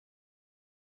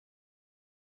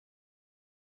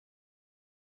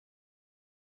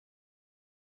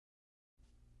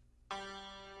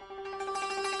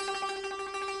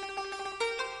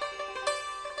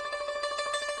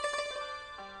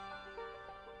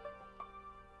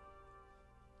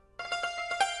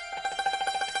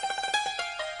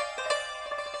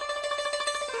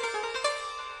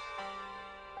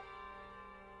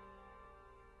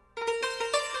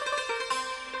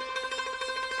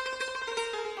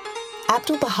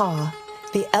Abdu'l-Baha,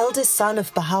 the eldest son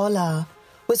of Bahá'u'lláh,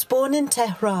 was born in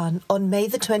Tehran on May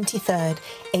the 23rd,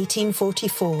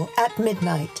 1844, at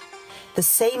midnight, the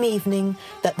same evening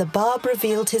that the Bab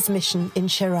revealed his mission in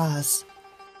Shiraz.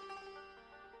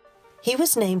 He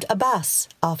was named Abbas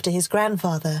after his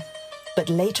grandfather, but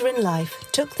later in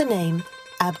life took the name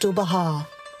Abdu'l-Baha,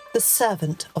 the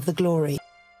servant of the glory.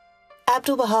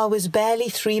 Abdu'l-Baha was barely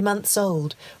 3 months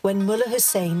old when Mullah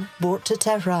Hussein brought to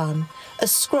Tehran a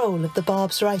scroll of the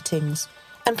Bab's writings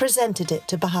and presented it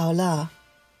to Bahá'u'lláh.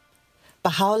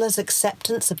 Baha'u'llah's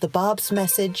acceptance of the Bab's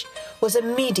message was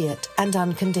immediate and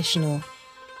unconditional.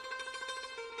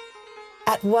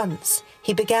 At once,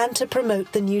 he began to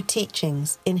promote the new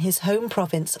teachings in his home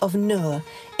province of Nur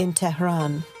in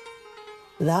Tehran.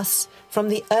 Thus, from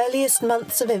the earliest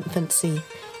months of infancy,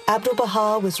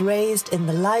 Abdu'l-Baha was raised in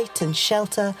the light and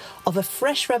shelter of a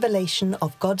fresh revelation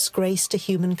of God's grace to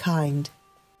humankind.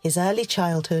 His early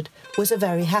childhood was a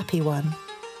very happy one.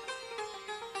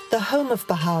 The home of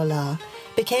Bahá'u'lláh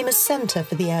became a centre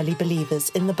for the early believers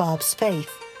in the Bab's faith.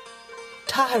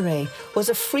 Tahereh was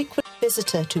a frequent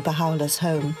visitor to Baha'u'llah's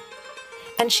home,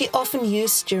 and she often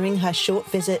used during her short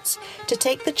visits to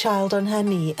take the child on her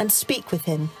knee and speak with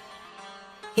him.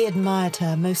 He admired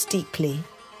her most deeply.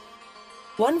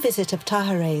 One visit of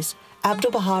Tahereh's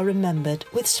Abdu'l-Baha remembered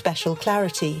with special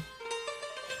clarity.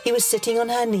 He was sitting on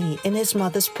her knee in his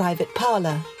mother's private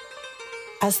parlour.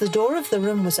 As the door of the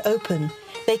room was open,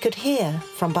 they could hear,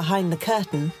 from behind the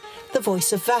curtain, the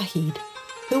voice of Vahid,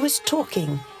 who was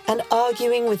talking and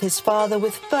arguing with his father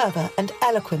with fervour and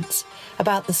eloquence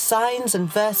about the signs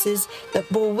and verses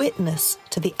that bore witness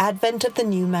to the advent of the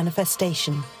new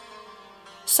manifestation.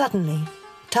 Suddenly,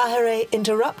 Tahereh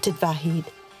interrupted Vahid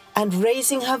and,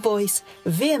 raising her voice,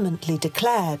 vehemently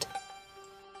declared,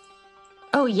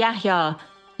 "O Yahya,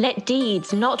 let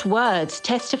deeds, not words,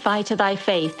 testify to thy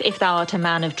faith if thou art a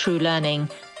man of true learning.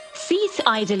 Cease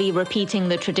idly repeating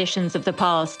the traditions of the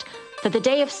past, for the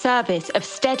day of service, of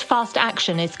steadfast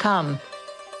action is come.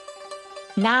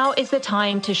 Now is the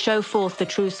time to show forth the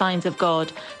true signs of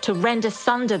God, to rend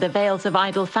asunder the veils of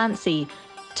idle fancy,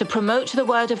 to promote the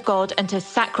word of God and to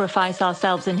sacrifice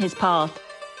ourselves in his path.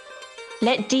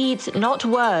 Let deeds, not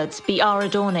words, be our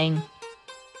adorning."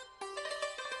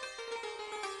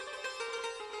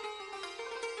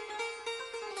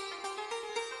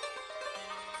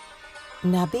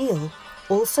 Nabil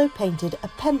also painted a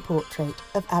pen portrait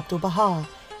of Abdu'l-Baha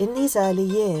in these early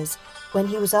years when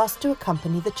he was asked to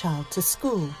accompany the child to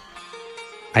school.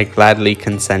 I gladly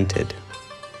consented,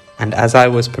 and as I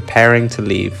was preparing to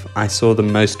leave, I saw the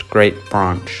most great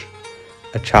branch.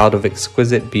 A child of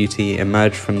exquisite beauty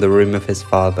emerged from the room of his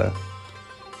father.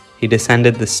 He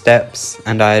descended the steps,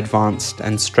 and I advanced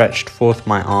and stretched forth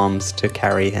my arms to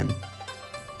carry him.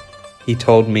 He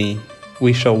told me,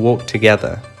 "We shall walk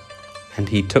together," and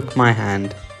he took my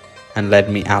hand and led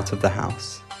me out of the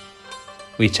house.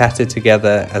 We chatted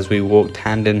together as we walked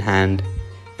hand in hand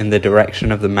in the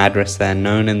direction of the madrasa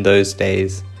known in those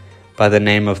days by the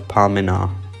name of Palminar.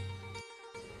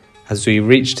 As we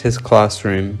reached his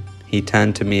classroom, he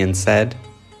turned to me and said,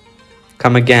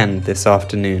 "Come again this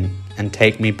afternoon and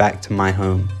take me back to my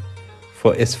home,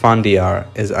 for Isfandiar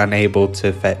is unable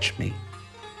to fetch me.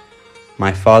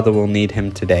 My father will need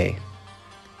him today."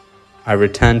 I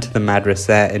returned to the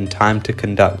madrasa in time to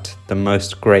conduct the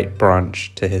most great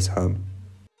branch to his home.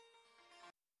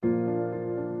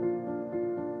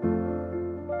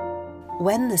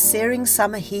 When the searing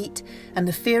summer heat and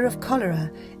the fear of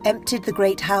cholera emptied the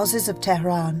great houses of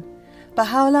Tehran,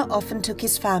 Baha'u'lláh often took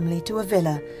his family to a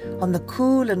villa on the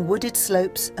cool and wooded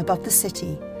slopes above the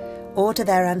city, or to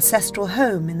their ancestral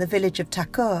home in the village of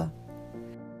Takur.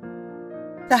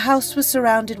 The house was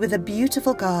surrounded with a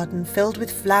beautiful garden filled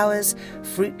with flowers,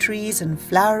 fruit trees and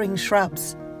flowering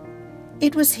shrubs.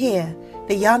 It was here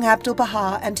the young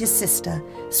Abdu'l-Baha and his sister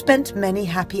spent many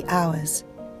happy hours.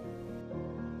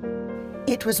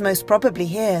 It was most probably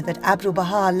here that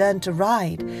Abdu'l-Baha learned to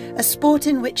ride, a sport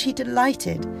in which he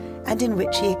delighted and in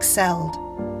which he excelled.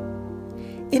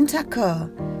 In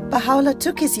Takur, Baha'u'lláh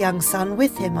took his young son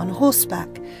with him on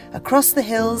horseback across the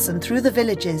hills and through the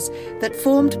villages that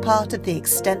formed part of the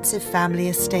extensive family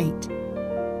estate.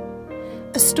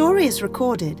 A story is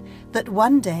recorded that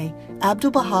one day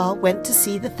Abdu'l-Baha went to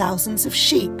see the thousands of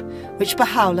sheep which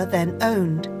Baha'u'lláh then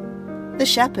owned. The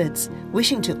shepherds,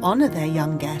 wishing to honour their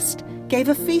young guest, gave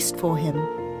a feast for him.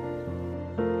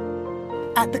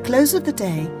 At the close of the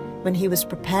day, when he was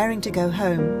preparing to go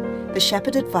home, the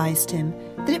shepherd advised him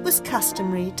that it was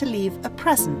customary to leave a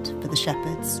present for the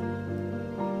shepherds.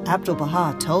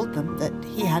 Abdu'l-Baha told them that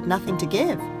he had nothing to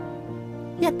give.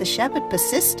 Yet the shepherd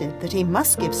persisted that he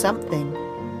must give something.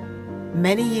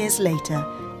 Many years later,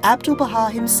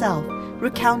 Abdu'l-Baha himself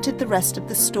recounted the rest of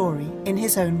the story in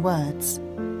his own words.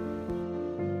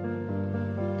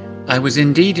 I was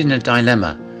indeed in a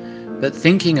dilemma, but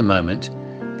thinking a moment,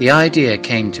 the idea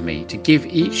came to me to give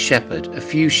each shepherd a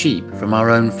few sheep from our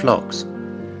own flocks.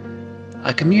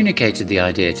 I communicated the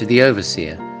idea to the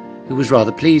overseer, who was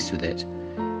rather pleased with it,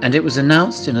 and it was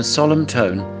announced in a solemn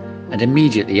tone and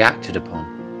immediately acted upon.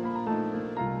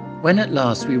 When at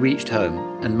last we reached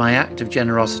home and my act of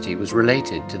generosity was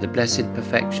related to the Blessed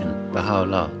Perfection,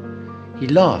 Bahá'u'lláh, he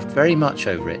laughed very much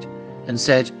over it and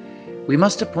said, "We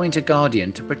must appoint a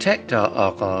guardian to protect our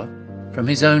Aqā from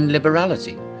his own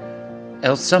liberality,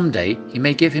 else someday he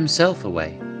may give himself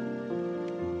away."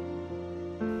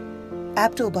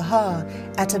 Abdu'l-Baha,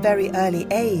 at a very early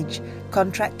age,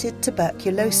 contracted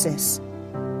tuberculosis.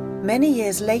 Many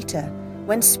years later,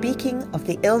 when speaking of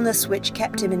the illness which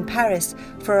kept him in Paris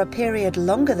for a period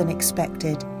longer than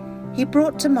expected, he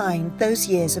brought to mind those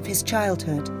years of his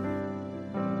childhood.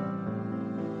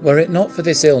 Were it not for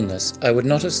this illness, I would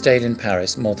not have stayed in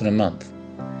Paris more than a month.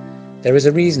 There is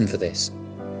a reason for this.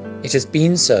 It has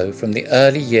been so from the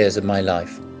early years of my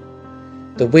life.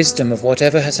 The wisdom of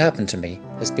whatever has happened to me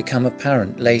has become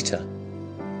apparent later.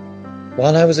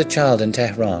 While I was a child in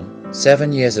Tehran,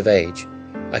 7 years of age,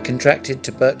 I contracted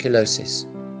tuberculosis.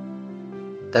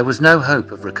 There was no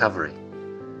hope of recovery.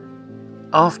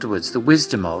 Afterwards, the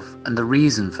wisdom of and the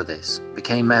reason for this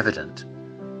became evident.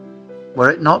 Were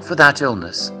it not for that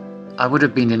illness, I would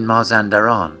have been in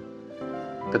Mazandaran,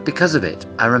 but because of it,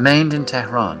 I remained in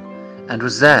Tehran and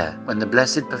was there when the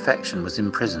Blessed Perfection was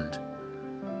imprisoned.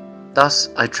 Thus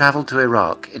I travelled to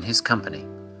Iraq in his company.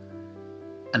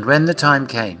 And when the time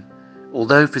came,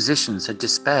 although physicians had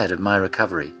despaired of my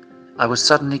recovery, I was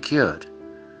suddenly cured.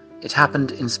 It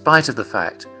happened in spite of the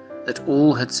fact that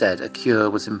all had said a cure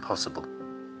was impossible.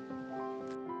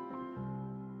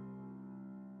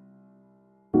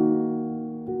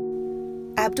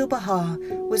 Abdu'l-Baha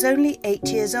was only 8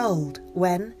 years old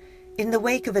when, in the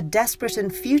wake of a desperate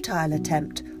and futile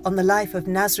attempt on the life of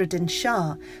Nasruddin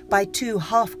Shah by 2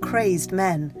 half-crazed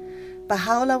men,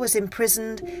 Baha'u'lláh was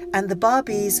imprisoned and the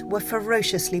Babis were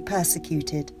ferociously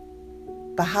persecuted.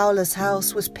 Baha'u'llah's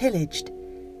house was pillaged,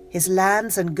 his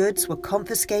lands and goods were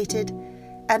confiscated,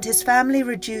 and his family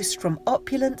reduced from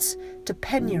opulence to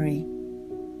penury.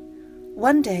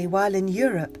 One day while in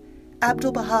Europe,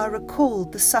 Abdu'l-Baha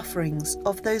recalled the sufferings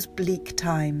of those bleak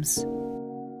times.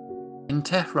 In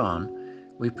Tehran,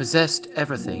 we possessed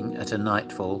everything at a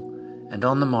nightfall, and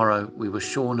on the morrow we were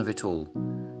shorn of it all,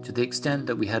 to the extent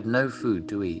that we had no food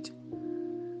to eat.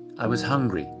 I was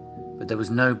hungry, but there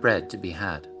was no bread to be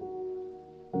had.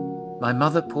 My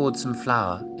mother poured some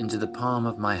flour into the palm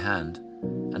of my hand,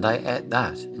 and I ate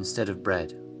that instead of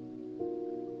bread.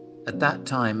 At that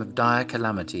time of dire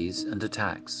calamities and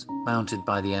attacks mounted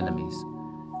by the enemies,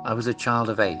 I was a child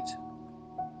of 8.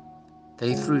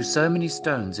 They threw so many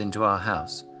stones into our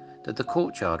house that the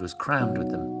courtyard was crammed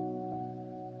with them.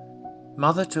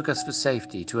 Mother took us for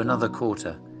safety to another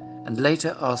quarter, and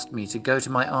later asked me to go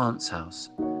to my aunt's house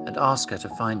and ask her to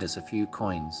find us a few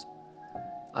coins.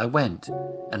 I went,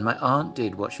 and my aunt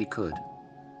did what she could.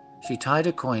 She tied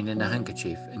a coin in a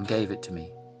handkerchief and gave it to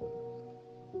me.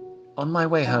 On my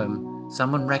way home,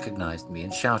 someone recognized me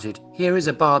and shouted, "Here is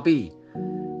a Babi!"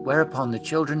 Whereupon the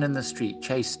children in the street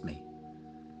chased me.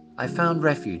 I found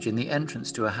refuge in the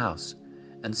entrance to a house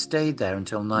and stayed there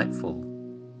until nightfall.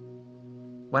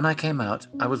 When I came out,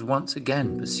 I was once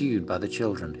again pursued by the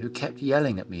children, who kept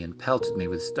yelling at me and pelted me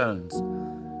with stones.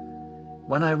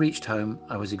 When I reached home,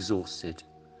 I was exhausted.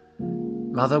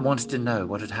 Mother wanted to know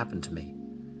what had happened to me.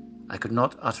 I could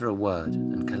not utter a word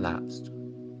and collapsed.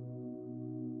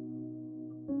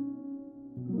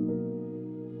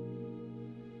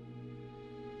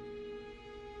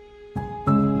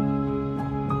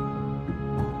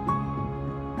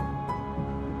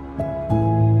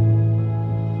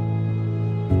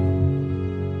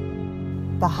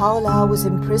 Baha'u'lláh was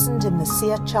imprisoned in the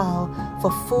Siyah-Chal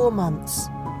for 4 months.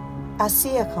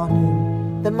 Asiya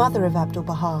Khanum, the mother of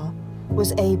Abdu'l-Baha,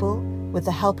 was able, with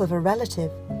the help of a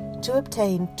relative, to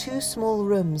obtain 2 small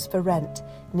rooms for rent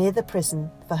near the prison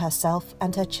for herself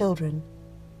and her children.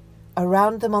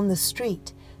 Around them on the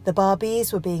street, the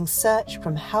Babis were being searched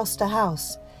from house to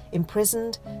house,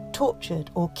 imprisoned, tortured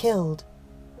or killed.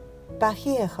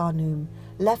 Bahir Khanum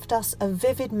left us a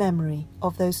vivid memory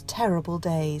of those terrible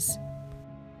days.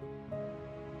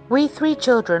 We 3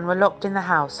 children were locked in the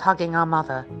house, hugging our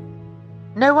mother.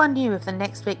 No one knew if the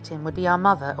next victim would be our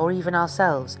mother or even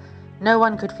ourselves. No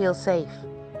one could feel safe.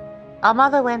 Our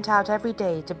mother went out every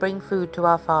day to bring food to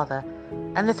our father,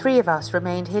 and the 3 of us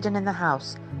remained hidden in the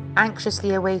house,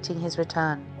 anxiously awaiting his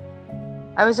return.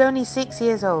 I was only 6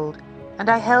 years old, and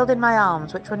I held in my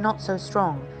arms, which were not so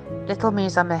strong, little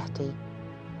Mirza Mehdi.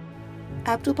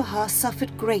 Abdu'l-Baha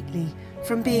suffered greatly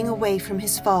from being away from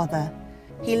his father.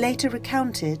 He later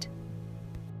recounted,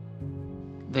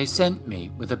 "They sent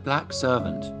me with a black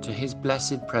servant to his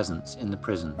blessed presence in the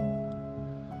prison.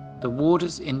 The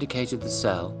warders indicated the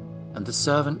cell, and the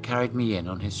servant carried me in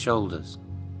on his shoulders.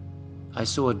 I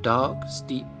saw a dark,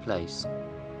 steep place.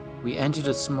 We entered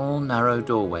a small, narrow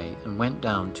doorway and went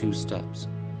down 2 steps,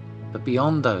 but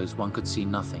beyond those one could see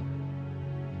nothing.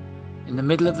 In the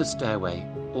middle of the stairway,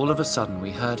 all of a sudden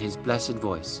we heard his blessed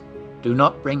voice, 'Do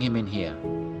not bring him in here,'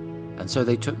 and so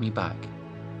they took me back.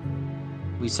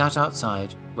 We sat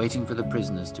outside, waiting for the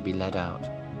prisoners to be led out.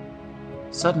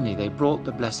 Suddenly they brought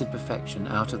the Blessed Perfection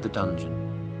out of the dungeon.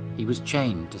 He was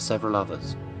chained to several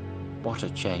others. What a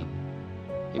chain!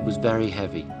 It was very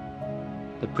heavy.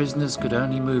 The prisoners could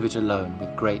only move it alone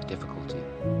with great difficulty.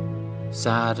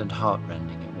 Sad and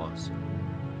heartrending it was."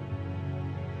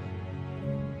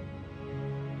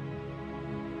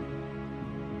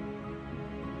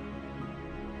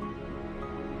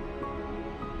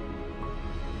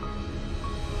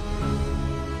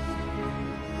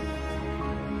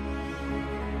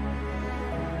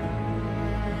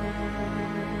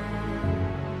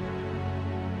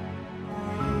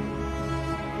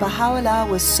 Bahá'u'lláh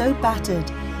was so battered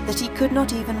that he could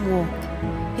not even walk.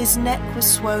 His neck was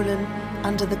swollen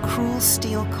under the cruel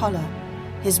steel collar,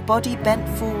 his body bent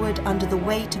forward under the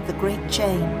weight of the great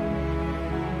chain.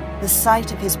 The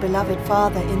sight of his beloved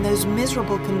father in those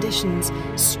miserable conditions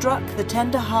struck the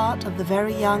tender heart of the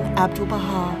very young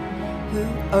Abdu'l-Baha, who,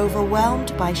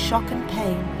 overwhelmed by shock and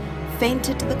pain,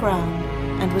 fainted to the ground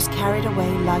and was carried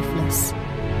away lifeless.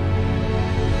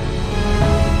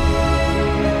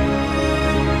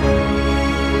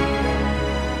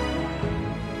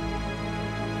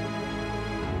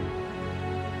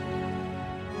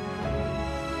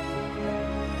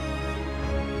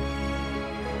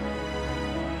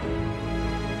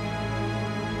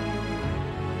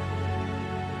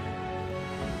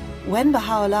 When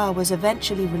Bahá'u'lláh was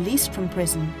eventually released from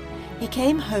prison, he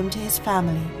came home to his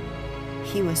family.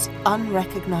 He was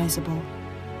unrecognizable.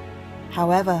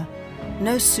 However,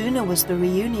 no sooner was the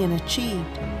reunion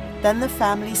achieved than the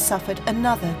family suffered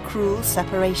another cruel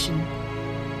separation.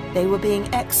 They were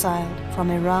being exiled from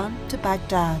Iran to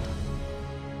Baghdad.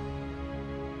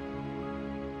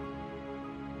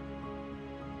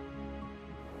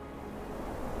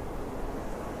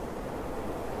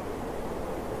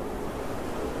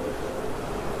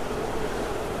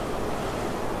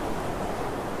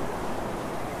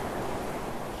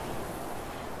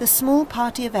 The small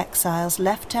party of exiles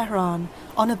left Tehran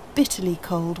on a bitterly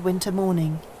cold winter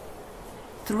morning.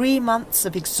 3 months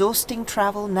of exhausting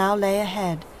travel now lay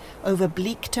ahead, over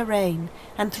bleak terrain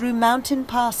and through mountain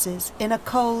passes in a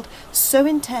cold so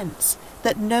intense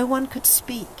that no one could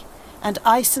speak, and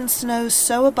ice and snow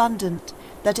so abundant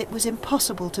that it was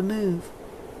impossible to move.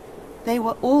 They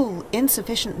were all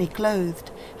insufficiently clothed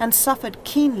and suffered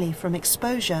keenly from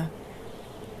exposure.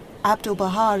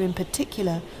 Abdu'l-Baha in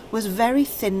particular was very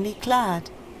thinly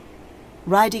clad.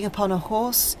 Riding upon a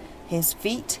horse, his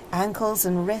feet, ankles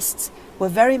and wrists were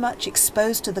very much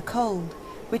exposed to the cold,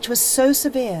 which was so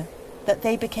severe that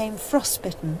they became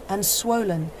frostbitten and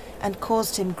swollen and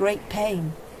caused him great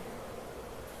pain.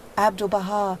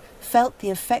 Abdu'l-Baha felt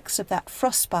the effects of that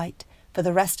frostbite for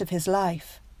the rest of his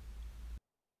life.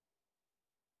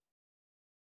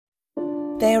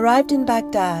 They arrived in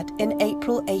Baghdad in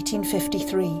April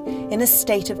 1853 in a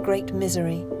state of great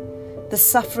misery. The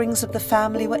sufferings of the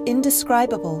family were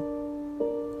indescribable.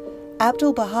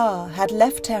 Abdu'l-Baha had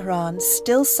left Tehran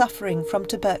still suffering from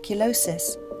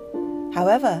tuberculosis.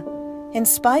 However, in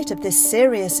spite of this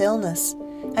serious illness,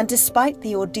 and despite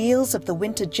the ordeals of the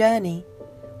winter journey,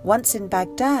 once in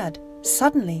Baghdad,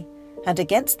 suddenly, and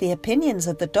against the opinions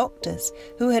of the doctors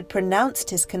who had pronounced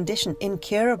his condition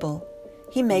incurable,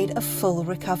 he made a full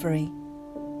recovery.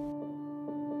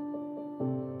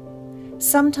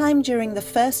 Sometime during the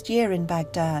first year in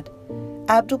Baghdad,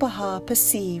 Abdu'l-Baha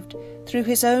perceived, through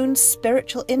his own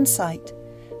spiritual insight,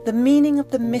 the meaning of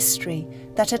the mystery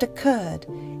that had occurred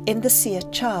in the Seer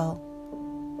Chal.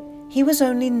 He was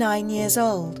only 9 years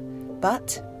old,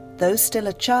 but, though still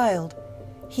a child,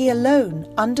 he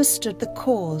alone understood the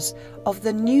cause of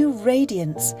the new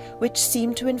radiance which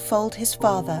seemed to enfold his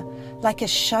father like a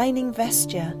shining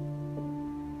vesture.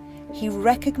 He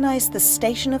recognized the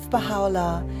station of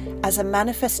Baha'u'lláh as a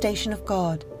manifestation of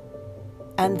God,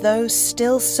 and though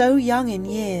still so young in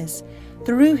years,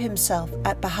 threw himself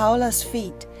at Baha'u'llah's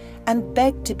feet and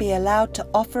begged to be allowed to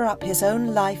offer up his own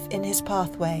life in his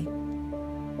pathway.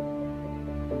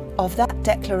 Of that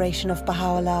declaration of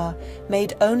Baha'u'lláh,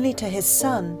 made only to his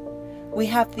son, we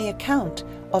have the account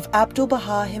of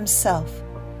Abdu'l-Baha himself,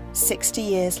 60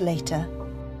 years later.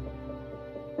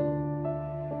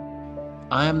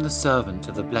 I am the servant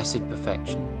of the Blessed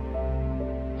Perfection.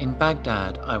 In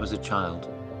Baghdad I was a child.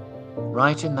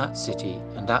 Right in that city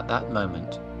and at that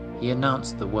moment, he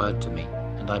announced the word to me,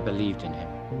 and I believed in him.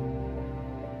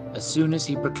 As soon as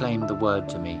he proclaimed the word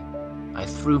to me, I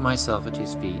threw myself at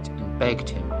his feet and begged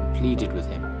him and pleaded with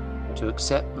him to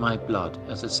accept my blood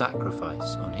as a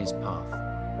sacrifice on his path.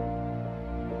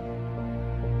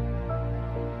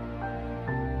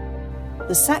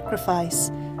 The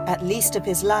sacrifice, at least of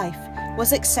his life,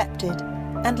 was accepted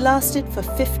and lasted for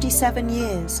 57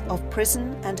 years of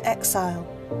prison and exile,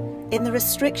 in the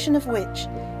restriction of which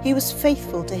he was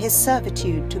faithful to his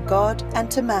servitude to God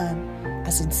and to man,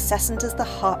 as incessant as the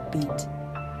heartbeat.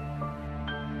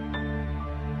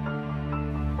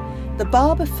 The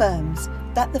Bab affirms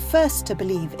that the first to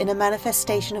believe in a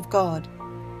manifestation of God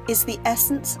is the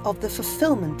essence of the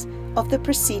fulfillment of the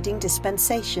preceding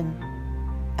dispensation,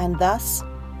 and thus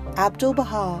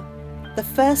Abdu'l-Baha, the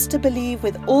first to believe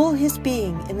with all his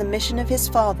being in the mission of his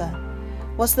father,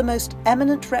 was the most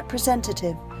eminent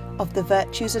representative of the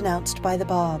virtues announced by the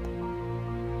Bab.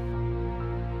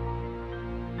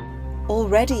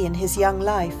 Already in his young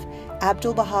life,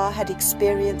 Abdu'l-Baha had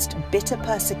experienced bitter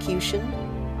persecution,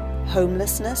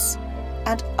 homelessness,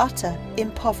 and utter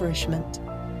impoverishment.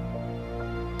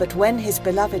 But when his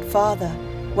beloved father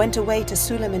went away to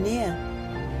Sulaymaniyah,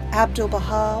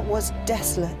 Abdu'l-Baha was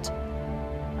desolate.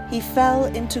 He fell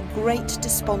into great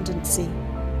despondency.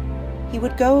 He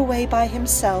would go away by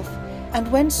himself,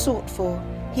 and when sought for,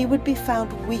 he would be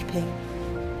found weeping,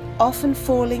 often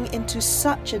falling into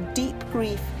such a deep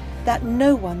grief that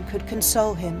no one could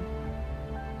console him.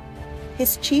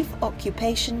 His chief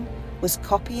occupation was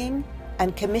copying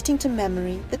and committing to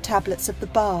memory the tablets of the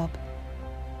Bab.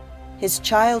 His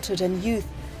childhood and youth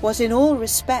was in all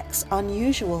respects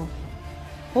unusual.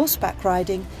 Horseback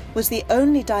riding was the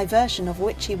only diversion of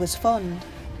which he was fond.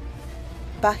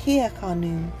 Bahia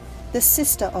Khanum, the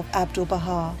sister of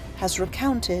Abdu'l-Baha, has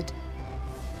recounted,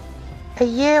 A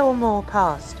year or more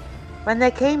passed, when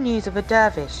there came news of a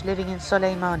dervish living in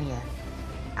Sulaymaniyah.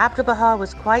 Abdu'l-Baha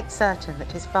was quite certain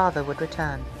that his father would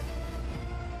return.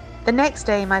 The next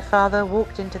day my father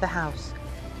walked into the house.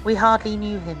 We hardly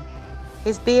knew him.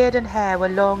 His beard and hair were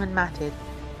long and matted.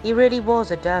 He really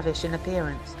was a dervish in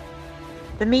appearance.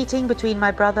 The meeting between my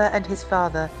brother and his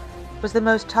father was the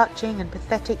most touching and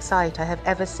pathetic sight I have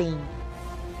ever seen.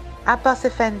 Abbas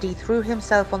Effendi threw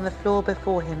himself on the floor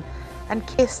before him and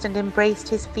kissed and embraced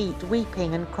his feet,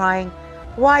 weeping and crying,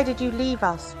 "Why did you leave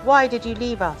us? Why did you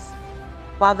leave us?"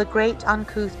 while the great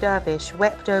uncouth dervish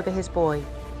wept over his boy.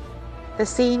 The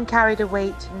scene carried a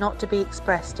weight not to be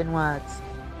expressed in words.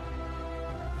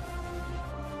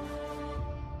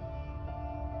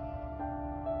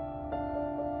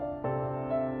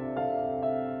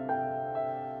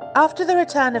 After the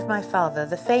return of my father,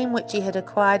 the fame which he had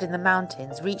acquired in the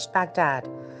mountains reached Baghdad,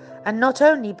 and not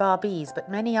only Babis but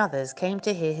many others came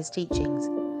to hear his teachings,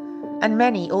 and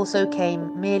many also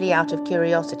came merely out of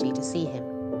curiosity to see him.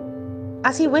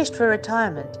 As he wished for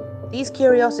retirement, these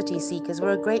curiosity seekers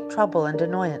were a great trouble and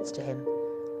annoyance to him.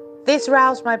 This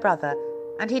roused my brother,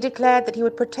 and he declared that he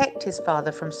would protect his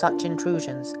father from such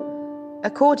intrusions.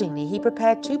 Accordingly, he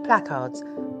prepared 2 placards,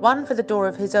 one for the door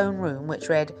of his own room, which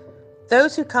read,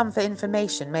 "Those who come for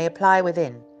information may apply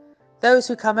within. Those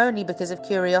who come only because of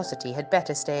curiosity had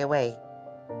better stay away."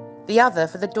 The other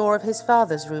for the door of his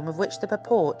father's room, of which the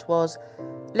purport was,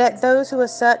 "Let those who are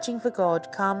searching for God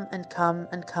come and come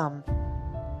and come."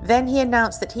 Then he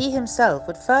announced that he himself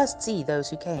would first see those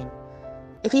who came.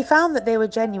 If he found that they were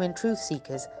genuine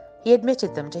truth-seekers, he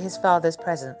admitted them to his father's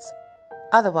presence.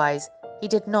 Otherwise, he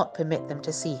did not permit them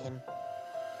to see him.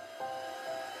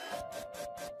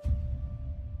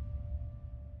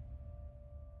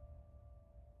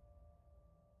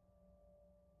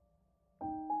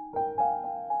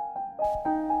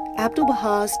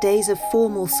 Abdu'l-Baha's days of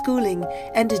formal schooling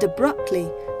ended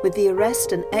abruptly with the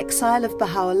arrest and exile of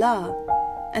Baha'u'lláh,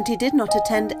 and he did not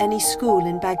attend any school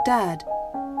in Baghdad.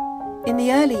 In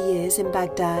the early years in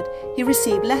Baghdad, he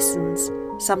received lessons,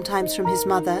 sometimes from his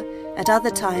mother, at other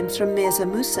times from Mirza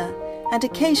Musa, and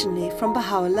occasionally from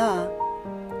Bahá'u'lláh.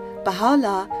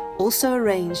 Bahá'u'lláh also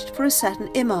arranged for a certain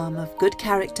imam of good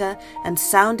character and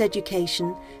sound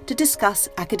education to discuss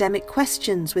academic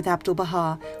questions with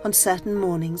Abdu'l-Baha on certain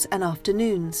mornings and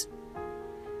afternoons.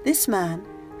 This man,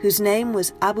 whose name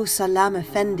was Abu Salam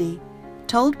Effendi,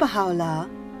 told Bahá'u'lláh,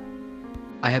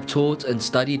 "I have taught and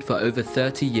studied for over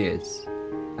 30 years,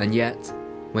 and yet,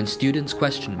 when students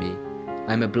question me,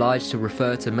 I am obliged to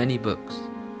refer to many books.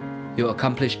 Your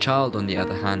accomplished child, on the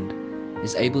other hand,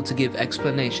 is able to give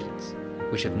explanations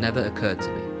which have never occurred to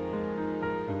me."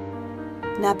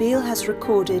 Nabil has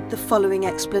recorded the following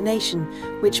explanation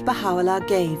which Bahá'u'lláh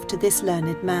gave to this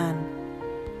learned man.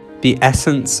 The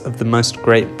essence of the Most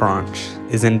Great Branch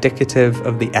is indicative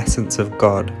of the essence of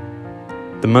God.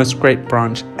 The Most Great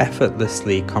Branch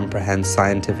effortlessly comprehends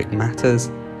scientific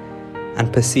matters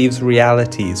and perceives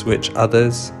realities which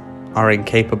others are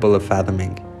incapable of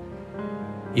fathoming.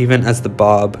 Even as the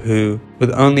Bab who,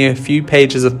 with only a few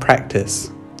pages of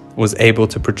practice, was able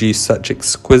to produce such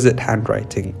exquisite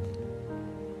handwriting.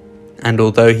 And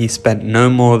although he spent no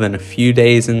more than a few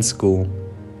days in school,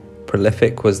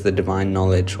 prolific was the divine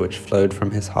knowledge which flowed from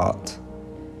his heart.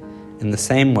 In the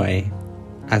same way,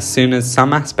 as soon as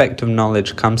some aspect of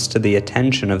knowledge comes to the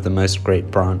attention of the Most Great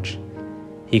Branch,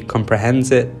 he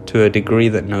comprehends it to a degree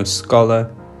that no scholar,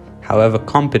 however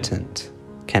competent,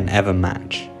 can ever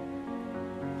match.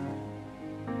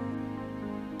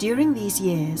 During these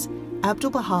years,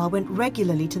 Abdu'l-Baha went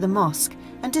regularly to the mosque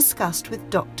and discussed with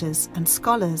doctors and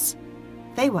scholars.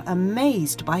 They were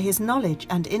amazed by his knowledge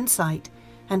and insight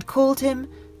and called him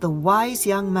the wise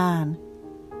young man.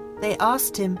 They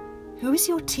asked him, "Who is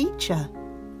your teacher?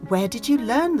 Where did you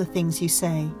learn the things you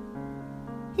say?"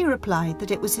 He replied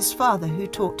that it was his father who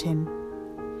taught him.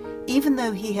 Even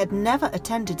though he had never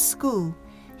attended school,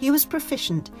 he was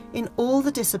proficient in all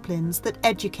the disciplines that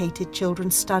educated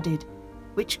children studied,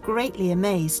 which greatly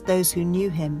amazed those who knew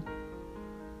him.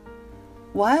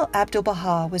 While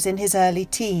Abdu'l-Baha was in his early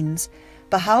teens,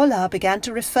 Bahá'u'lláh began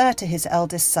to refer to his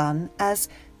eldest son as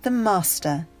the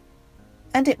Master,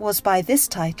 and it was by this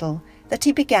title that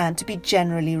he began to be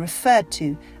generally referred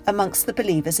to amongst the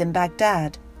believers in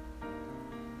Baghdad.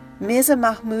 Mirza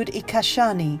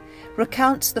Mahmud-i-Kashani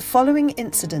recounts the following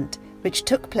incident which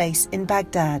took place in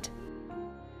Baghdad.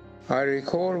 I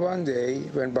recall one day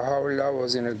when Baha'u'lláh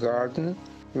was in a garden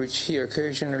which he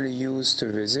occasionally used to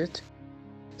visit.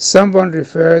 Someone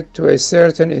referred to a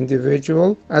certain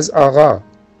individual as Agha.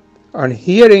 On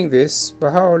hearing this,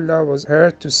 Baha'u'lláh was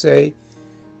heard to say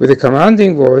with a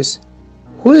commanding voice,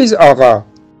 "Who is Agha?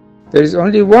 There is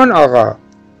only one Agha,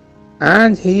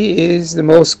 and he is the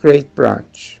Most Great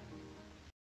Branch."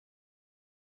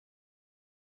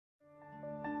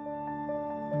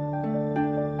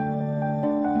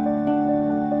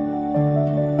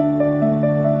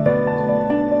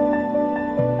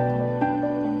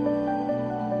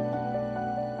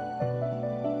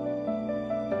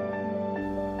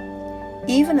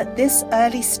 Even at this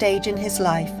early stage in his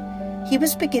life, he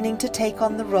was beginning to take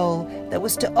on the role that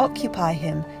was to occupy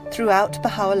him throughout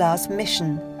Baha'u'llah's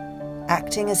mission,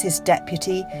 acting as his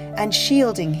deputy and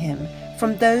shielding him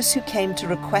from those who came to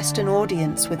request an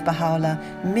audience with Baha'u'lláh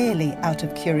merely out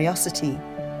of curiosity.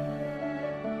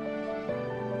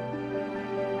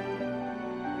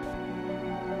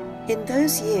 In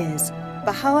those years,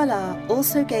 Baha'u'lláh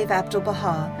also gave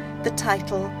Abdu'l-Baha the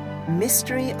title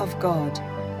Mystery of God.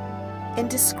 In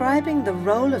describing the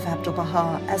role of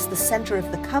Abdu'l-Baha as the centre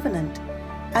of the covenant,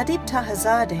 Adib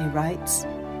Tahazadeh writes,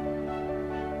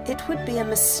 "It would be a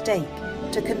mistake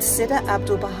to consider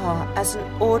Abdu'l-Baha as an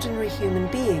ordinary human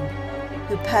being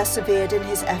who persevered in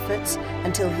his efforts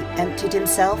until he emptied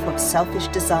himself of selfish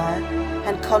desire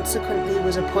and consequently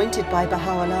was appointed by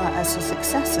Baha'u'lláh as his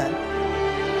successor.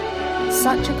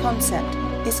 Such a concept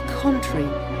is contrary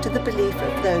to the belief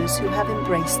of those who have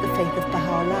embraced the faith of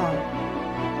Baha'u'lláh.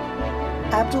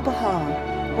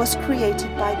 Abdu'l-Baha was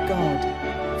created by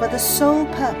God for the sole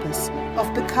purpose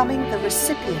of becoming the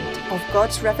recipient of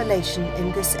God's revelation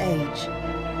in this age.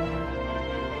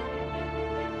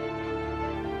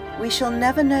 We shall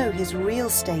never know his real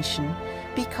station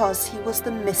because he was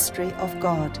the mystery of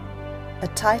God, a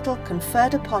title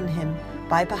conferred upon him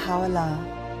by Baha'u'lláh.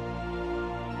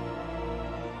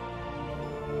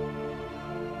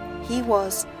 He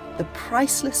was the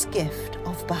priceless gift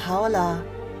of Baha'u'lláh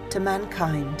to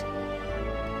mankind.